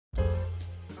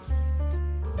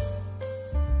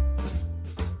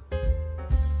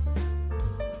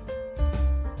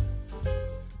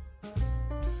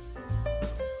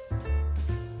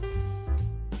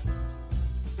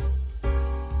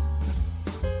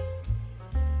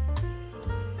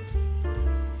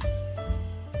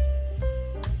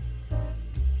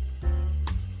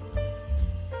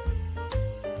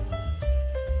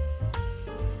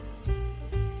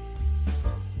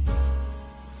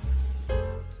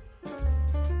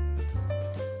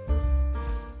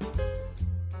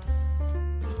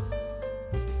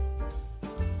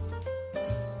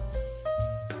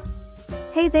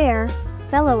Hey there,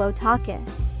 fellow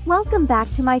otakus. Welcome back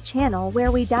to my channel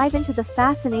where we dive into the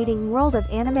fascinating world of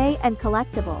anime and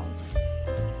collectibles.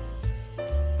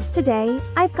 Today,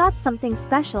 I've got something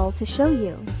special to show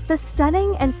you. The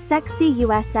stunning and sexy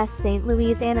USS St.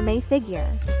 Louis anime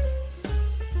figure.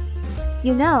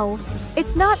 You know,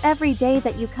 it's not every day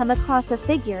that you come across a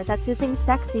figure that's oozing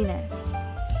sexiness.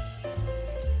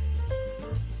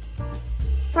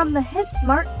 From the hit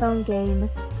smartphone game,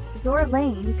 Zoro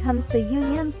comes the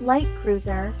Union's light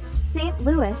cruiser, St.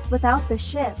 Louis without the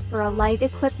ship for a light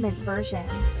equipment version.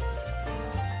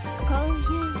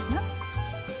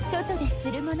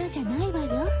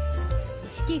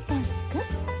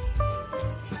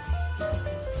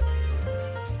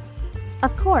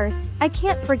 Of course, I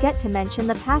can't forget to mention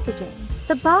the packaging.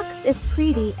 The box is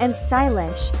pretty and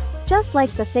stylish, just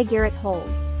like the figure it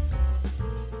holds.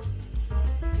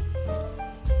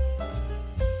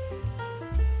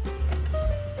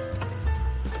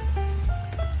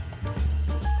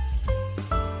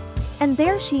 And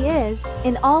there she is,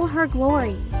 in all her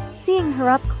glory. Seeing her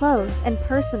up close and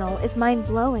personal is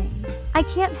mind-blowing. I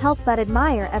can't help but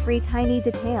admire every tiny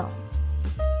details.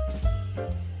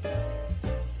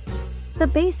 The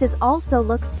base also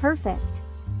looks perfect.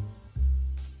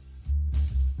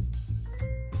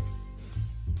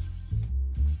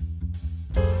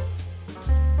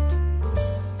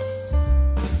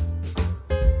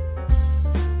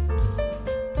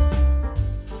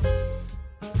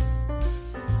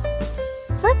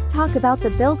 Let's talk about the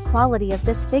build quality of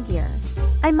this figure.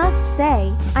 I must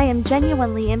say, I am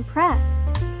genuinely impressed.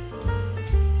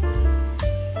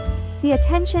 The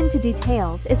attention to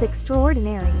details is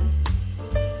extraordinary.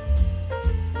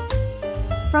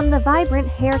 From the vibrant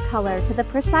hair color to the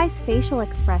precise facial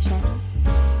expressions.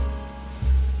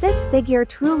 This figure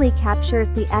truly captures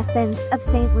the essence of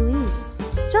St. Louise.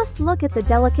 Just look at the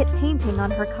delicate painting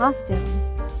on her costume.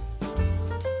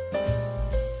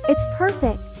 It's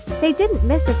perfect. They didn't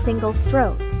miss a single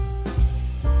stroke.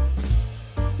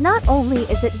 Not only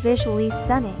is it visually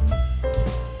stunning,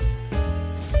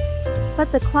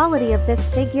 but the quality of this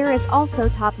figure is also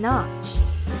top-notch.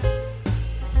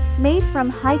 Made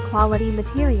from high-quality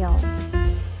materials.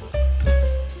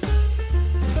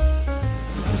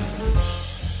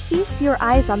 Feast your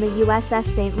eyes on the USS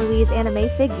St. Louis anime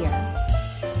figure.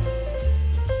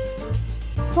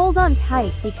 Hold on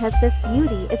tight because this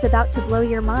beauty is about to blow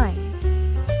your mind.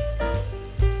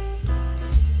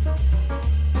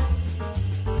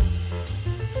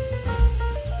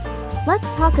 Let's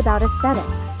talk about aesthetics.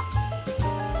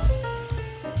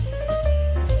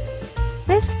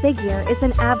 This figure is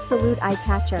an absolute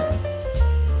eye-catcher.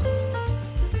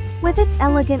 With its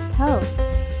elegant pose,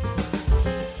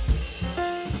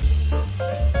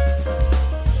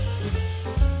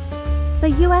 the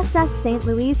USS St.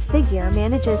 Louis figure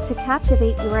manages to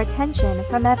captivate your attention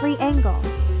from every angle.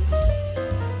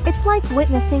 It's like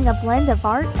witnessing a blend of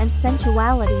art and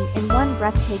sensuality in one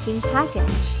breathtaking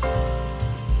package.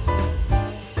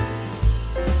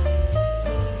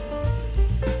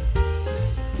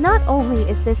 Not only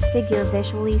is this figure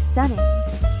visually stunning,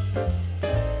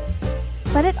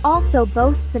 but it also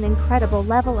boasts an incredible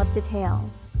level of detail.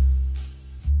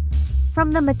 From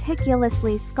the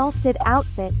meticulously sculpted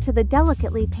outfit to the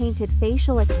delicately painted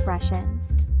facial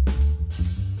expressions.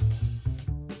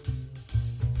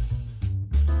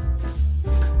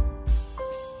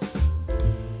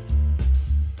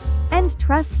 And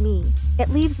trust me, it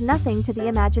leaves nothing to the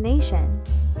imagination.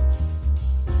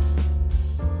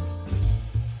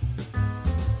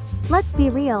 Let's be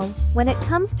real, when it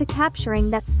comes to capturing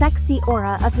that sexy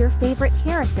aura of your favorite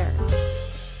characters.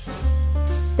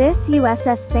 This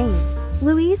USS St.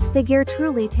 Louis figure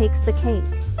truly takes the cake.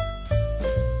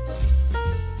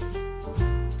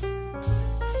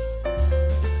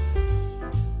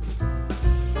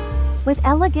 With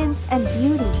elegance and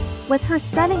beauty, with her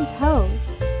stunning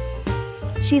pose,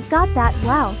 she's got that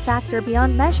wow factor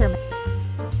beyond measurement.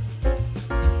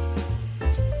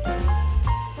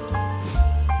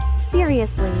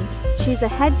 Seriously, she's a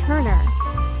head-turner.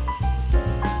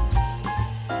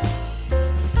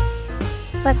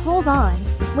 But hold on,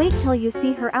 wait till you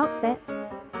see her outfit.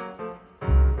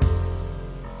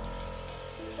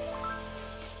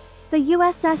 The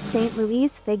USS St.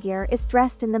 Louis figure is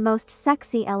dressed in the most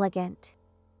sexy elegant,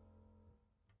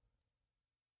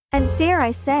 and dare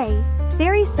I say,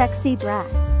 very sexy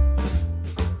dress.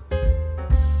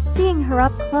 Seeing her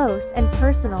up close and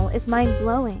personal is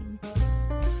mind-blowing.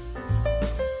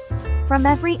 From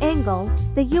every angle,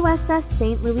 the USS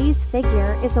St. Louis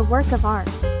figure is a work of art.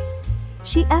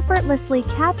 She effortlessly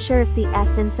captures the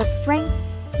essence of strength,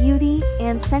 beauty,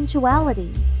 and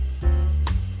sensuality.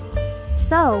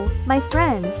 So, my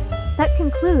friends, that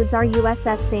concludes our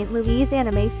USS St. Louise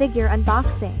anime figure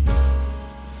unboxing.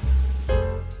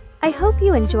 I hope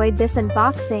you enjoyed this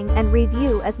unboxing and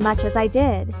review as much as I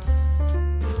did.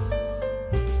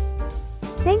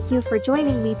 Thank you for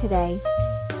joining me today.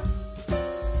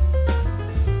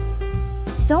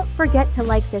 Don't forget to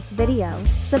like this video,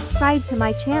 subscribe to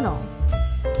my channel,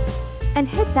 and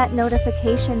hit that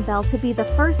notification bell to be the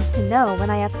first to know when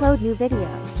I upload new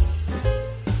videos.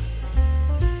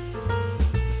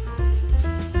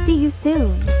 See you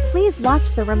soon. Please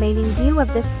watch the remaining view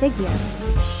of this figure.